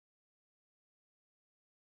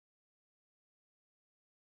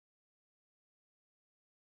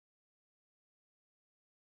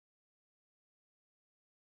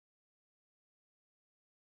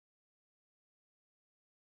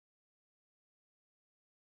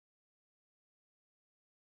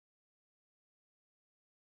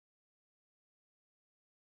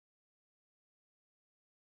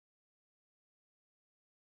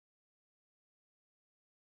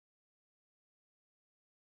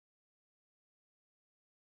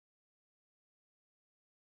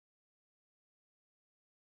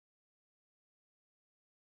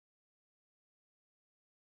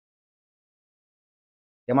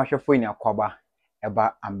Yamashafo in Akwaba,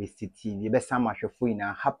 Eba Ambisiti, the best Samashafo in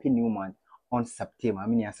a happy new month on September. I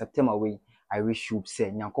mean, September way, I wish you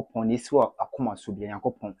say, Yankopon, this work, a common subi,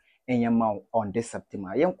 Yankopon, and Yamau on this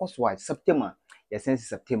September. Yankos wife, September, yes,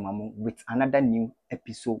 September with another new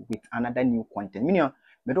episode, with another new content. Minia,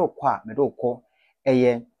 medo ko,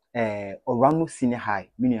 Orano Senior High,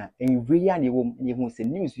 Minia, and you really are the woman, you say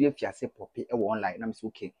news, we have just a poppy online. I'm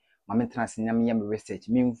okay. Mamma Transiniam research,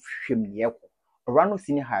 mean shame yeko. Orano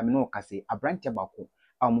Senior High, no case, a branch abako,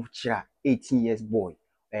 a 18 years boy,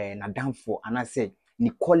 na down for, and I say,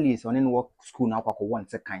 Nicolis on any work school now, one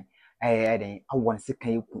second. I want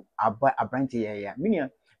second, a branch here, Minia,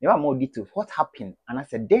 there are more details. What happened? And I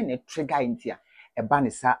said, then a trigger in here, a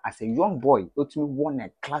banisa as a young boy, to me one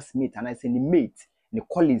a classmate, and I said, the mate,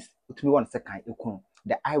 Nicolis, to me 1 second,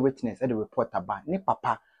 the eyewitness at the report about, ne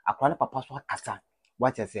papa, a papa so kasa.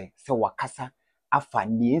 What I say, so wakasa after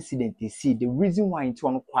the incident you see the reason why into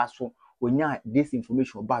on class when you this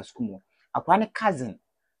information about school. A cousin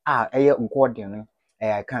Gordon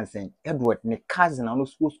I can't say Edward ne cousin on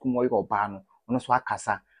school or bano on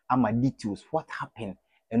swakasa ama details what happened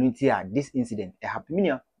and this incident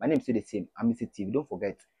happened. My name is the same. I'm Mr. TV. Don't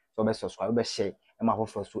forget to subscribe, share, and my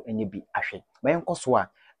first so any be ashe. My uncle Swa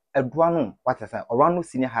Edwano what I say Orano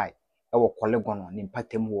Senior High our colleague on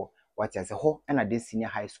impact him war. What as a whole and at this senior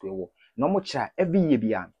high school. No more every year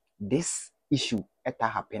beyond this issue ever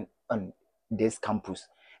happen on this campus.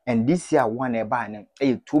 And this year one a ban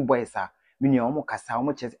a 2 boys are meaning almost as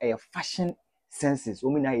much as a fashion senses,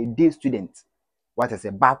 a day student. What as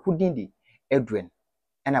a bakudindi Edwin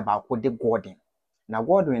and about what the Gordon. Now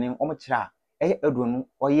Gordon and almost Edwin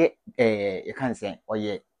or ye you can't say or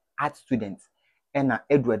ye art students and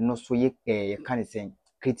Edward no so ye you can't say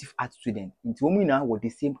creative art student into Bawumia with the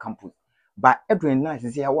same campus. But every night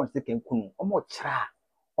is here one second kunu omo chra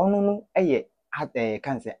ono no art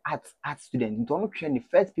can say art student into ono train the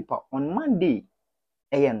first paper on Monday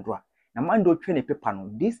ndra na Monday train the paper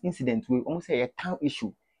no this incident we almost say a town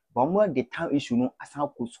issue but more the town issue no asan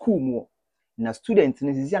ko school mo na students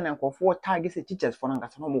no is na for target teachers for na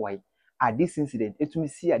no mo why at this incident it me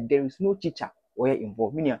see there is no teacher where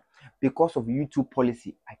involved meaning because of YouTube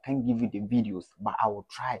policy I can't give you the videos but I will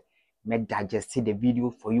try make digest the video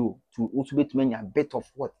for you to also be to many a bit of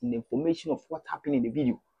what in the information of what happened in the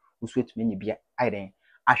video also to many be iron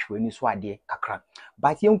ashwe ni so ade kakra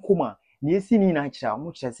but yen kuma ni esi ni na kira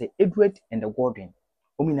mo kira say Edward and the Gordon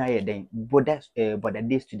omina ye den but the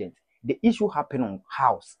day student the issue happened on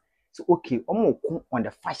house so okay omo on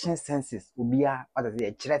the fashion senses obia what I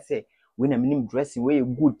say kira say when a minimum dressing way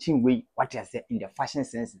good thing way what I say in the fashion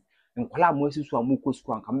senses and kola mo esi so amuko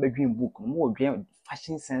school and come dream book mo dream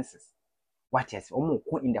fashion senses what is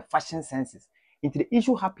in the fashion senses into the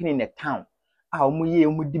issue happening in the town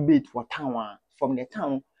debate for town from the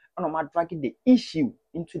town and dragging the issue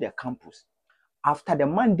into the campus after the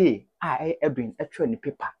Monday I bring a training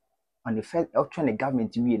paper on the first the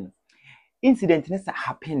government win incident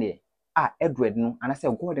happening Edward no and I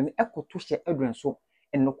said Gordon echo to share Edward so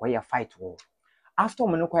and no quiet fight war after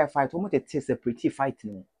no quiet fight almost a separate fight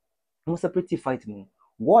no almost separate fight no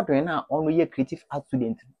Gordon now only a creative art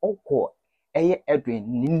student core Edwin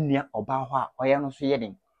Ninia Obawa or no so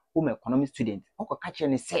yeding home economic student or catch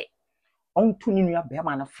any say on to Ninia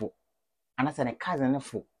Beamana fo and as a cousin of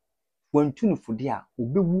fo when two for dear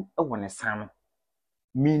ubu a one a son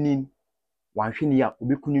meaning one shinia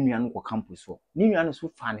ubikunian or campus for Nian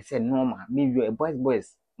so fun said normal maybe you a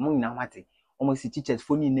boys among namati almost teachers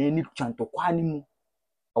for any chant to quanimu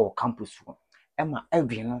or campus for Emma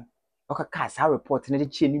Edwin or cast our report in the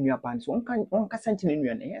chin in your pants one can send in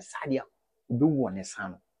your sadia. Be one a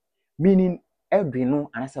son, meaning every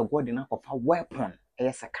no and as a word enough of a weapon,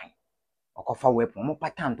 a second, or of a weapon, more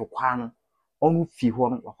pattern to quarrel, only few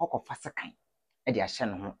one or hawk of a second, a dear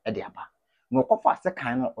shannon, a dear bar, no of a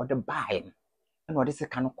second or the buying, and what is a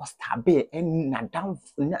kind of cost a bear and not down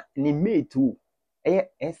ni made to a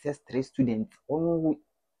SS3 students only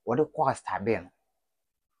what the cost a bear.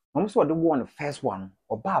 Almost what the one first one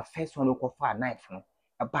or bar first one look for a knife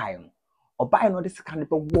a buying. Or buy no this kind of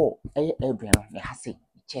war, Edwin, a hassy,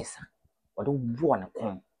 chesa, or the one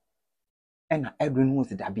a and Edwin was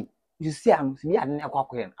the dabby. You see, I'm never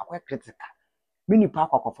quite critical. Many park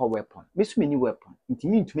of a weapon, miss many weapon,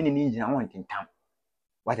 intimate to many needs I want in town.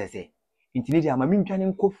 What I say, intimate, I'm a mean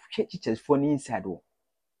training coach teachers for the inside.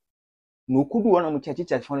 No could one of my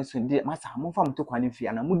teachers for us, Master, more from to qualify,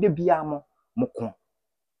 and I would be a more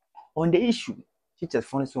on the issue. Teachers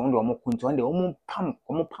for us on the more on the own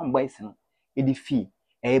pump bison. Edi fee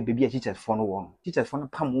baby teachers for no one teachers for no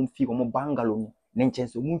pam won fee or bangalow nenchen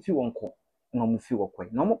so mun fee won ko no mu fee wo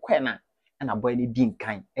kwe no mo kwe na and a boy didn't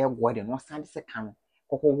kind, word and no Sunday second,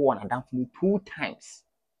 one a damn 2 times.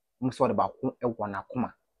 Sort about one a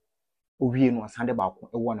comma. We no Sunday about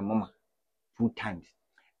one mama 2 times.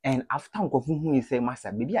 And after who is say,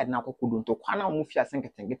 Master, maybe I now couldn't to Kwana Mufia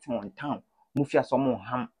Sanket and get on town. Mufia some more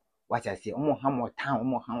ham, what I say, more ham or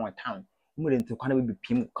town. Moving to Kwana be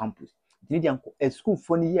Pim campus. Did a school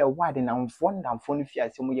for a year wide and I'm fond and phone if you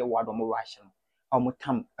are some year wide or more ration. Or more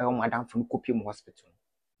time, or madame from Copium Hospital.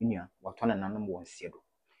 In what one and another one said.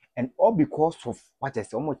 And all because of what I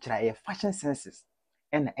say, almost try fashion senses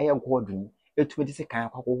and air wardrobe. It will be kind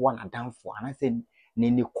of one and down for, and I said,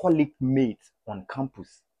 Nini colleague mates on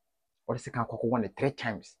campus. Or the second one 3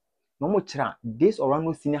 times. No more chra, this or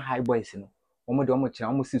no senior high boys,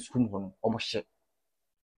 almost school, almost shit.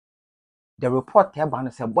 The report here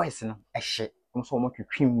banner said boys a shit, so much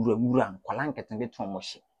cream run, Kolanket and get from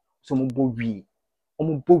shit. So mo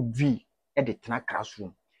V at the track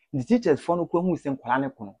classroom. The teacher's phone who sent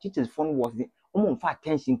Kolanako, teacher's phone was the almost 5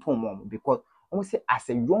 attention to mom because almost as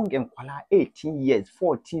a young and Kola 18 years,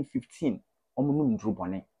 14, 15, almost drew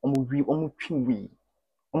bonnet, almost cream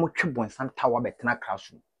almost triple some tower back in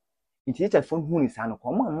classroom. In teacher phone who is an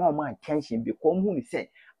more attention because who is said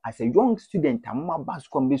as a young student, a more bus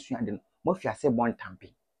condition and Mofia said one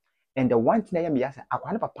tamping. And the one thing I am yes, I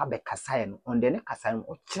can't papa back Kasayan on the neck Kasayan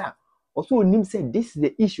or cha. Also, Nim said this is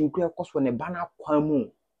the issue because when a banner quamu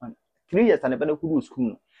 3 years and a banner who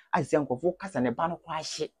school. I say Uncle Focus and a banner quite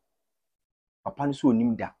shit. Papa so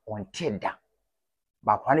Nim da on Tedda.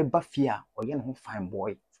 But when a buffia or young fine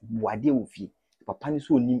boy, what deal with you. Papa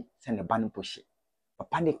so ni send a banner push it.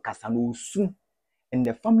 Papa de Casano soon, and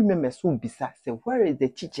the family members soon beside say, where is the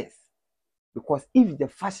teachers? Because if the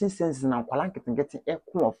fashion senses now Kwalanket getting a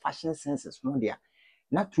core of fashion senses, no there,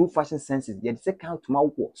 not true fashion senses, yet second to my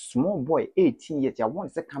work, small boy 18 years, I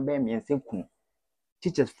want second bear me and say,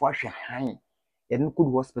 teachers flash a high, and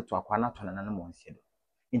good hospital aquana to an animal said.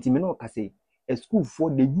 Intimino can say, a school for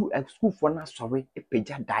the a school for not sorry, a page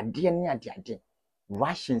that dear near dear.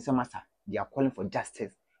 Russian Samasa. They are calling for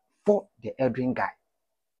justice for the Edwin guy.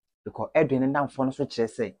 Because Edwin and down for no switch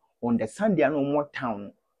say on the Sunday no more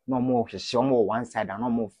town, no more more one side and no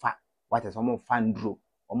more fat. What is more fun drew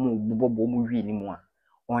or more bobo really more.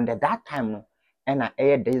 On that time no and I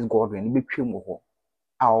air days Gordon be cream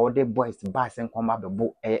all the boys bass and come up the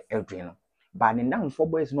boat Edwin. But now 4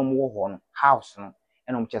 boys no more on house no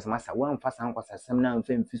and I'm just master one fast and was a seminar and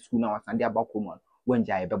film school now and they about woman when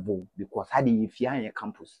Jay Babo because had if you are in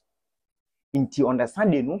campus. Inti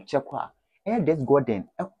understand the no check this garden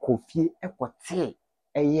a coffee a tea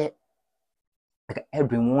a year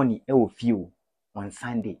every morning feel on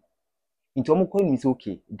Sunday. Into Omoko is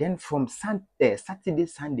okay. Then from Saturday,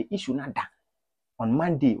 Sunday issue nada. On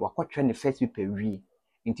Monday, we train the first week per week.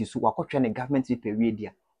 Into so we train the government week per week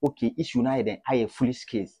there. Okay, issue na then I a foolish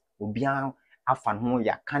case. Obian afan ho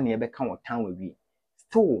ya kan ye be kan o town we.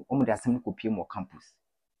 Still, omo da sem ko pie mo campus.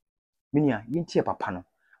 Minia yintie papa no.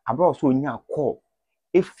 About so nya call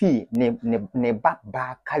efi ne ba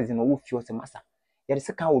cousin o fi o se masa ye de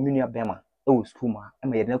seka o menua bema e o school ma e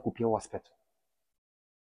ma ye na kopie hospital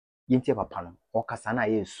yintie papa no o kasa na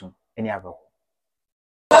ye esu eni abeho.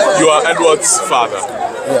 You are Edward's father.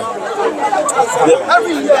 Yeah.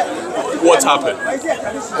 What happened?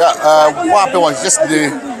 Yeah, what happened was yesterday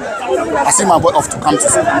I see my boy off to come to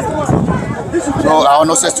school, so I was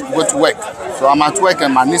not supposed to go to work, so I'm at work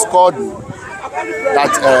and my niece called me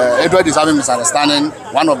that Edward is having misunderstanding.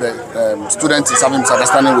 One of the students is having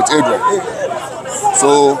misunderstanding with Edward,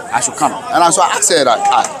 so I should come. And so I asked her that,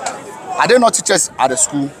 are there not teachers at the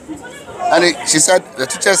school? And she said the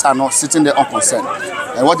teachers are not sitting there unconcerned,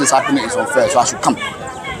 and what is happening is unfair, so I should come.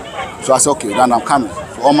 So I said, okay, then I'm coming.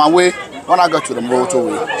 So on my way, when I got to the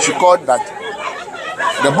motorway, she called that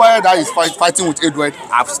the boy that is fighting with Edward,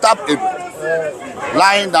 I've stopped Edward,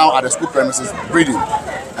 lying down at the school premises, breathing.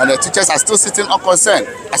 And the teachers are still sitting unconcerned.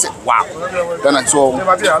 I said, wow. Then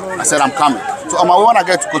I said, I'm coming. So on my way when I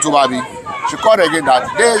get to Kotobabi, she called again that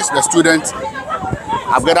there's the students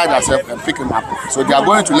have gathered themselves and pick him up. So they are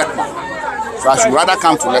going to Lekma. So I should rather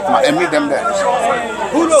come to Lekma and meet them there.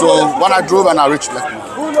 So when I drove and I reached Lekma,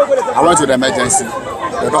 I went to the emergency.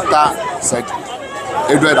 The doctor said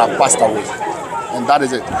Edward had passed away. And that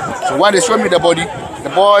is it. So when they showed me the body, the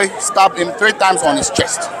boy stabbed him 3 times on his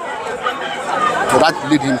chest. So that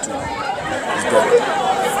led him to his death.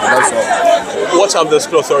 That's all. What have the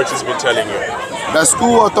school authorities been telling you? The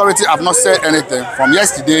school authority have not said anything from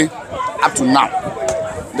yesterday up to now.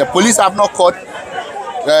 The police have not caught.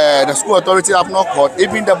 The school authority have not caught.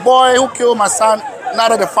 Even the boy who killed my son,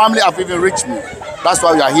 neither the family have even reached me. That's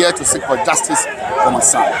why we are here to seek for justice for my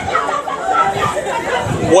son.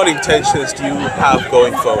 What intentions do you have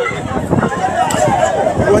going forward?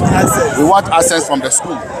 We want access from the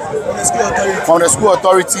school. From the school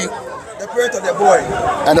authority. The parent of the boy.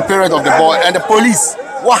 And the parent of the boy. And the police.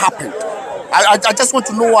 What happened? I just want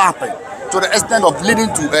to know what happened. To the extent of leading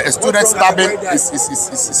to a student stabbing his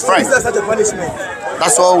friend. Is that such a punishment?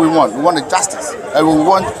 That's all we want. We want the justice. And we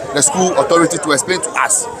want the school authority to explain to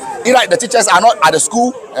us. Either the teachers are not at the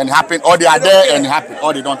school and it happened, or they are there and it happened,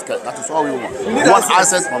 or they don't care. That is all we want. We want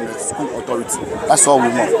access from the school authority. That's all we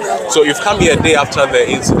want. So you've come here a day after the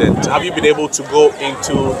incident. Have you been able to go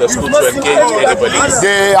into the school to engage anybody?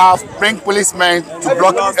 They have bring policemen to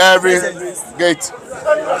block every gate,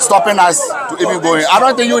 stopping us to even go in. I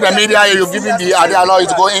don't think you, the media, you've given they allow you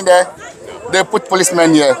to go in there. They put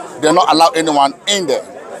policemen here. They're not allow anyone in there.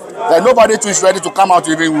 Like nobody too is ready to come out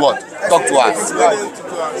to even what? Talk to us.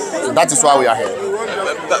 So that is why we are here.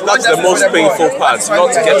 That's the most painful part,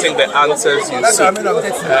 not getting the answers you seek.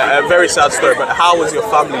 A very sad story, but how is your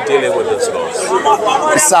family dealing with this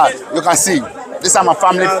loss? It's sad. You can see. These are my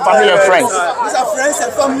family and friends. These are friends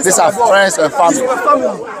and family. These are friends and family.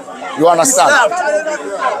 You understand?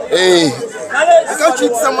 Hey. You can't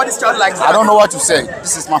treat somebody's child like that. I don't know what to say.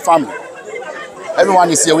 This is my family. Everyone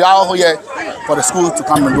is here. We are all here for the school to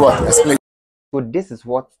come and do it. Explain. So this is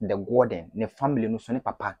what the warden, the family, no son,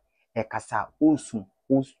 papa, ekasa, osu,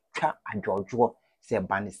 twa adwojo, se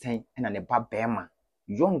banisen, and a bema.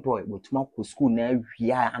 Young boy will tomorrow school near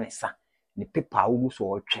Via Anessa, the paper almost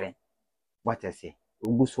or train. What I say,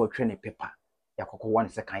 almost or train a paper. Yakoko 1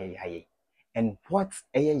 second ye. And what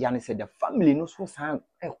a yan said, the family knows what sound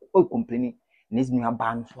complaining, needs me a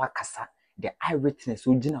ban for casa, the eyewitness,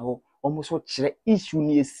 so general, almost what issue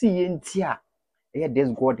near sea and tia. This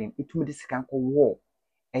Gordon, it will be this kind of war.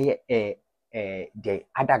 The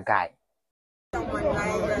other guy. Who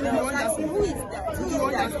is that?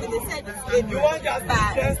 They said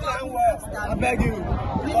it's I beg you.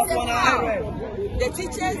 the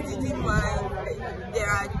teachers didn't mind. There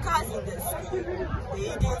are cars in the school. They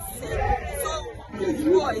didn't say. So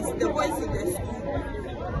the boys in the school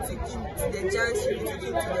took him to the junction.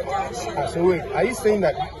 So wait, are you saying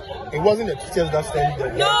that it wasn't the teachers that sent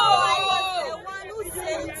them? No, I was the one who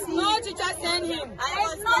sent him. No teacher sent him. I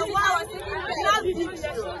was the one who sent him.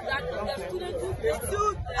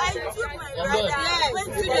 I took my brother. Went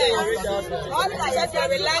to the all teachers are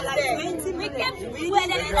relaxed. We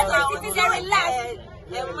relaxed.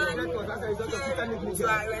 A man came to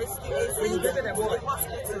our rescue and sent him to the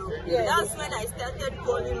hospital. That's when I started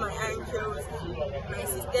calling my uncles, my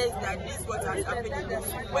sisters, that this was happening in the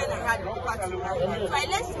school when I had a party. So I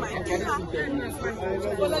left my car,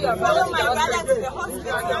 followed my brother to the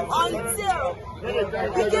hospital until we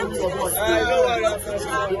came to the school.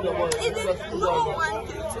 Even no one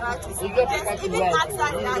came to us. Even asked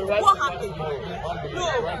us that what happened. No,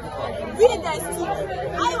 we the students.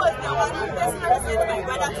 I was the one who personally sent my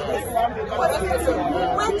brother to the hospital.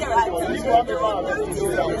 When there are teachers, there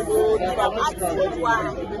are asking why.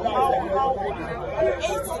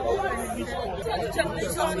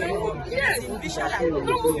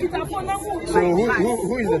 So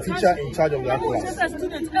who is the teacher in charge of that class?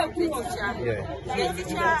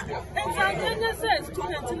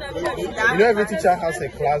 You know every teacher has a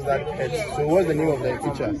class that heads. So what's the name of the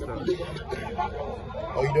teacher?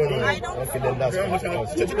 Oh, you don't know? Okay, then that's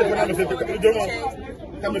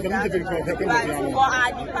But for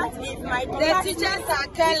our department, if my The teachers are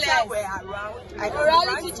careless. were around, I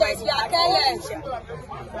Morally teachers, we are careless.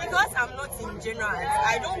 because I'm not in general,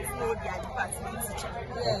 I don't know their department teacher.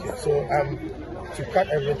 So to cut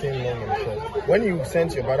everything long and short, when you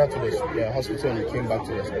sent your brother to the hospital and you came back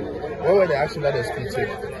to the school, what were the actions that the school took?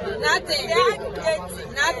 Nothing.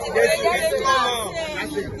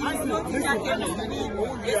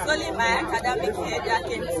 It's only my academic head that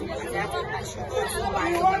came to me that I should go to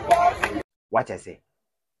my. What I say?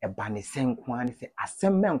 A banny same quan say, a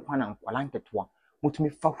same man quan and qualanket one, what me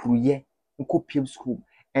for ye, unco school.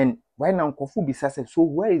 And right now, Kofu be says, so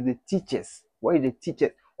where is the teachers? Where is the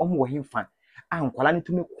teachers? Him fan. And qualani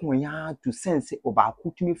to me quoya to sense about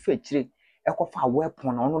who to me fetch a cofa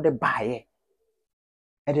weapon on the buyer.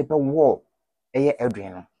 At the war, a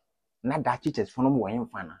Adrian. Not that teachers for no more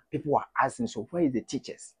fan. People are asking, so where is the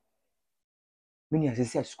teachers? Many as I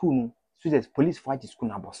said, school, students, police fight school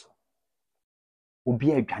na boss. Will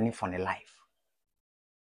be a journey for a life.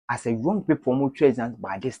 As a young people more exams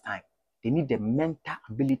by this time, they need the mental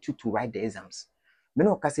ability to write the exams.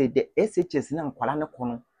 Many can say the SHS na kwalana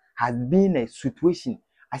kono has been a situation.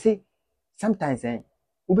 I say sometimes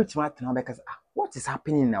because what is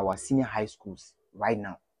happening in our senior high schools right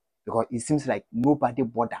now? Because it seems like nobody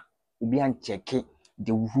bother. We be checking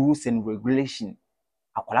the rules and regulation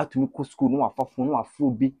akwala to me ko school no afafo no afro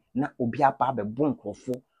bi na obi aba be bon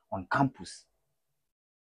krofo on campus.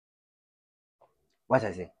 What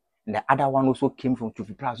I say? And the other one also came from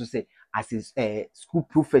Tufi Plus to say as his school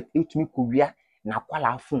prefect it me kuria na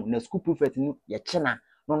kwala phone na school prefect no ye chena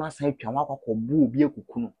no na san twa wa kwakọ bu obi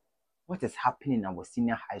ekuku. What is happening in our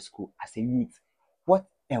senior high school as a youth? What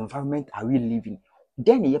environment are we living?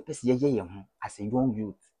 Then ye pese ye as a young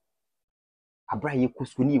youth. Abra ye ko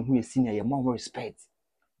school ni hu ye senior ye more respect.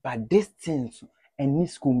 But these things any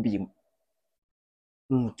school be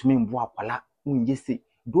to me mbo akwala ye say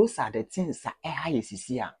those are the things that high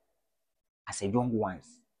as a young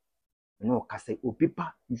ones. You know, cause say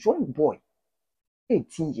obipa young boy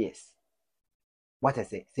 18 years. What I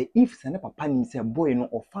say if sana papa ni say boy no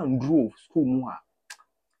or fan drove school mu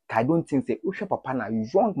I don't think say usha papa na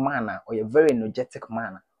young man or a very energetic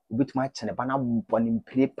man obituma chene bana bonim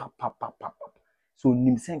play papa. So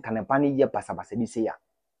nim sen kan bana ye basabasa bi say ya.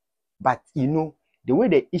 But you know the way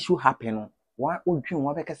the issue happen one odwin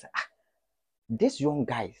one be say these young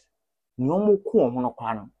guys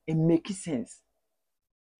it makes sense.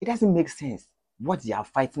 It doesn't make sense what they are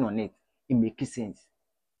fighting on it. It makes sense.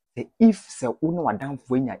 If se uno adam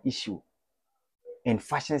for any issue in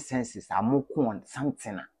fashion senses are more on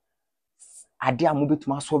something ade a mobile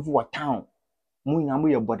to solve what town mo ina mo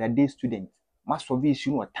ye border day student must solve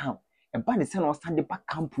issue no town and by the send on stand back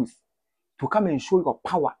campus to come and show your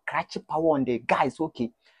power, cratch power on the guys.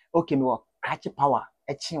 Okay me what cratch power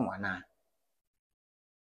wana.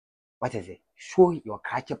 What is it? Show your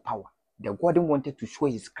cratch power. The Gordon wanted to show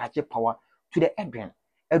his cratch power to the Edwin.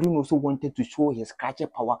 Edwin also wanted to show his cratch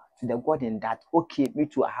power to the Gordon that, okay, me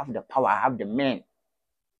too, I have the power, I have the man.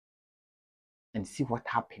 And see what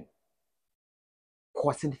happened.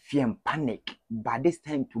 Causing fear and panic. By this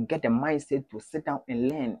time, to get the mindset to sit down and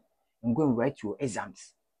learn and go and write your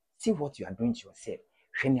exams. See what you are doing to yourself.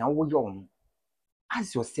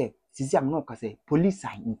 Ask yourself, I'm not say police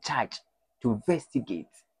are in charge to investigate.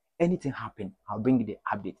 Anything happen, I'll bring you the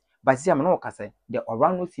update. But see, I'm not say the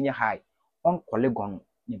Orano Senior High on Collegon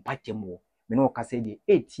in Patemo. Me no say the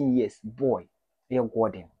 18 years boy, Air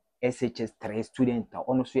Gordon, SHS 3 student,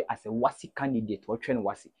 honestly as a WASI candidate or train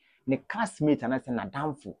WASI. The classmate and I say na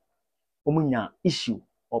downfall. Omunya issue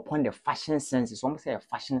upon the fashion senses. Some say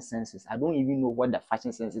fashion senses. I don't even know what the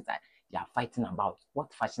fashion senses are they are fighting about.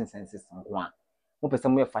 What fashion senses on one? One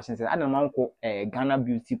person more fashion senses. I don't know Ghana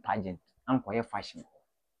beauty pageant. I'm for fashion.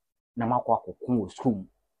 Na makwa ko school.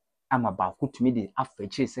 I'm about to me the after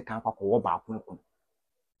second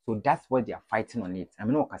so that's what they are fighting on it. I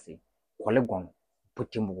mean, what I say, Collegon,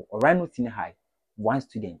 Potemo, Orano Senior High, one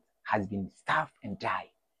student has been stabbed and died.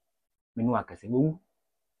 I mean, what I say,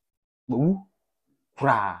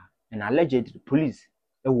 and alleged the police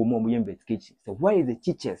a woman investigation. So where is the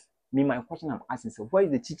teachers? Me, my question I'm asking, so where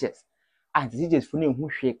is the teachers? And the teachers for who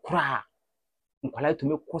she cry. And to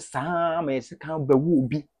make some second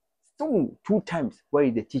be. So 2 times, where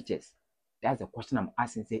is the teachers? That's the question I'm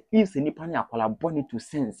asking. Say, if the Nipani are born to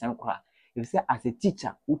sense and cry, if say as a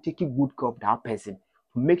teacher, who take good care of that person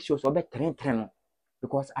to make sure so be train.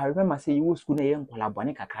 Because I remember say you school na young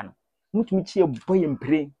kwalabani kakano. Much me cheer boy and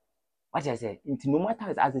pray. What I say, into no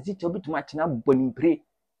matter as a teacher, be too much na boy and pray.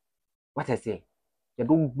 What I say, you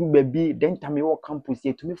don't do baby, then time you walk campus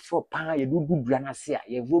here to me for pa, you do drana say,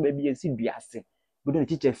 you go baby and see biase. But the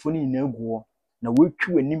teacher funny no go. Na we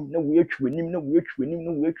twu anim na we atwu anim na we atwu anim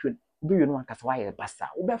na we atwu obi we no akasa wa ye basa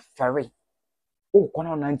obi ferry o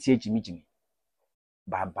kona na ntie jimijimi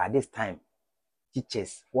but by this time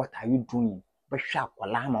teachers what are you doing be hwa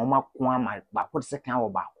akola ma o mako ama ba ko second wo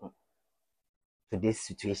ba ko to this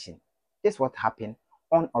situation. This what happened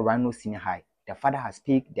on Orano Senior High. The father has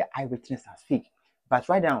speak, the eyewitness has speak, but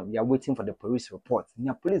right now we are waiting for the police report.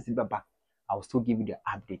 Now police will be back. I will still give you the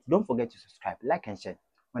update. Don't forget to subscribe, like and share.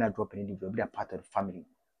 When I drop any video, be a part of the family.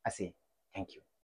 I say thank you.